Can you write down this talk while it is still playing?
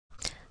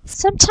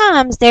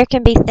Sometimes there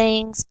can be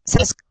things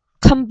such as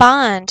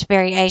combined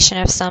variation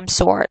of some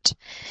sort.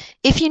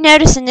 If you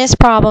notice in this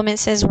problem, it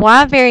says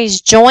y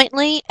varies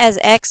jointly as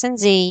x and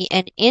z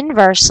and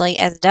inversely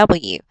as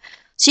w.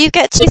 So you've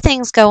got two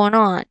things going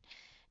on.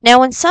 Now,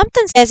 when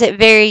something says it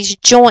varies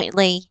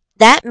jointly,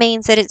 that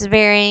means that it's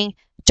varying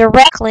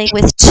directly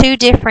with two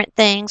different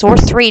things, or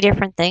three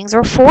different things,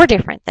 or four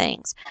different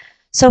things.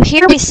 So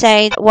here we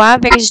say that y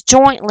varies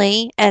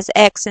jointly as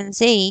x and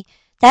z.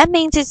 That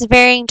means it's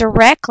varying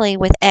directly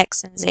with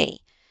x and z.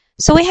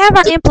 So we have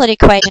our template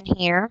equation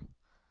here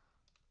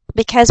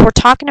because we're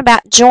talking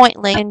about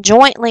jointly, and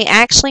jointly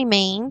actually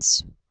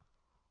means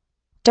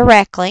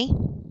directly.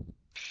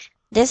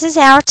 This is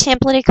our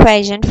template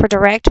equation for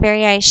direct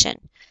variation.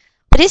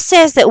 But it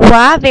says that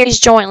y varies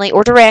jointly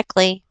or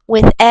directly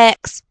with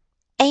x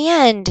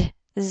and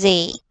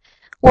z.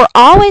 We're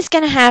always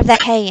going to have that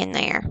k in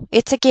there.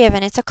 It's a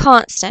given. It's a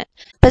constant.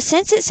 But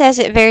since it says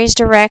it varies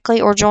directly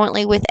or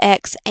jointly with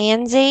x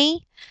and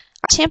z,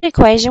 our template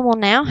equation will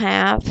now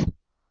have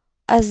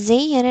a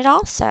z in it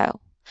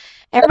also.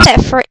 And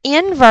remember that for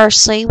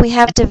inversely, we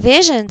have a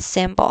division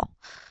symbol.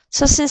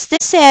 So since this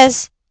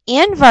says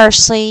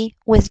inversely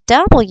with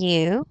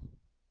w,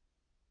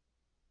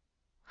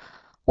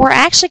 we're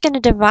actually going to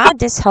divide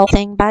this whole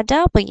thing by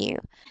w.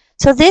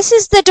 So this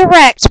is the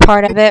direct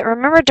part of it.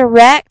 Remember,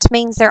 direct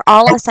means they're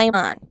all on the same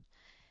line.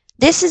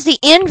 This is the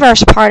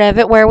inverse part of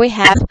it where we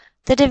have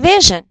the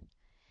division.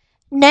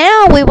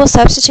 Now we will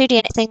substitute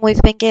anything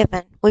we've been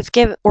given. We're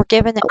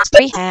given that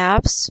 3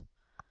 halves.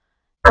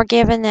 We're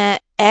given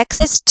that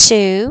x is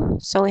 2,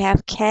 so we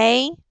have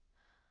k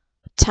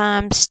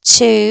times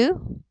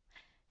 2,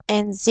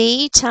 and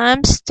z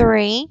times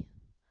 3,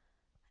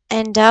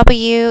 and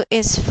w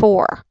is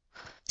 4.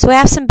 So we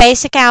have some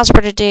basic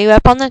algebra to do.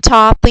 Up on the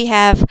top we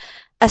have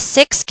a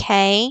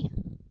 6k,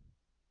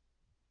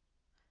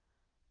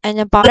 and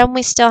the bottom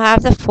we still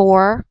have the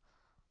 4.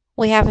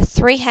 We have a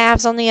 3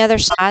 halves on the other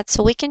side,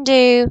 so we can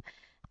do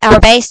our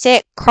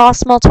basic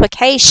cross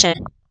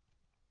multiplication,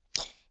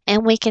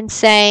 and we can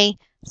say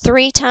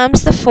 3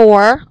 times the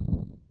 4,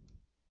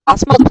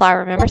 cross multiply,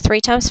 remember 3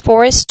 times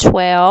 4 is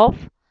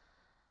 12,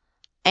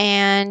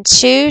 and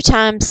 2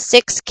 times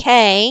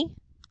 6k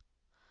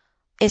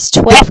is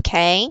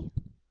 12k.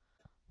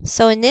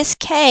 So in this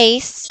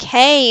case,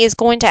 k is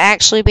going to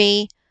actually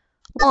be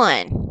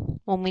 1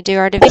 when we do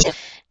our division.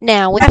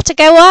 Now, we have to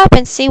go up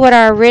and see what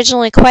our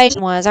original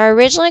equation was. Our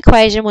original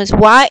equation was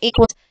y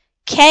equals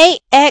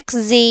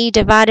kxz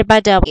divided by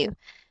w.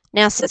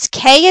 Now, since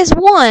k is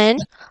 1,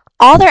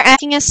 all they're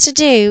asking us to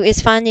do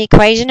is find the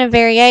equation of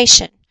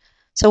variation.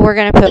 So we're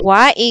going to put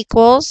y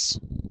equals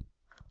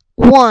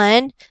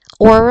 1,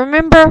 or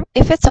remember,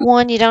 if it's a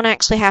 1, you don't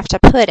actually have to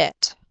put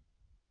it.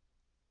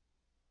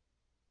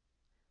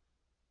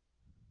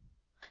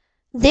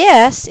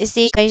 This is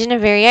the equation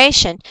of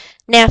variation.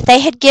 Now, if they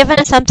had given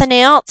us something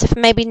else, if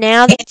maybe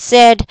now they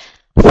said,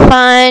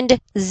 find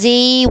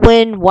z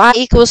when y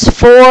equals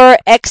 4,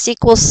 x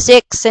equals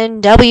 6,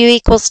 and w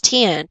equals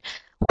 10,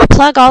 we'll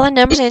plug all the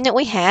numbers in that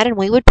we had, and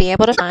we would be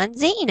able to find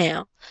z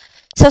now.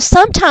 So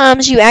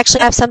sometimes you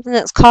actually have something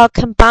that's called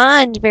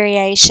combined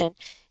variation.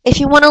 If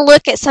you want to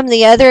look at some of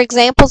the other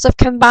examples of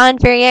combined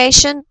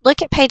variation,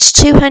 look at page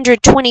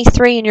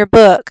 223 in your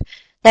book.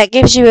 That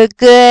gives you a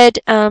good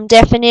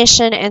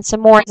definition and some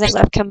more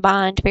examples of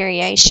combined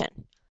variation.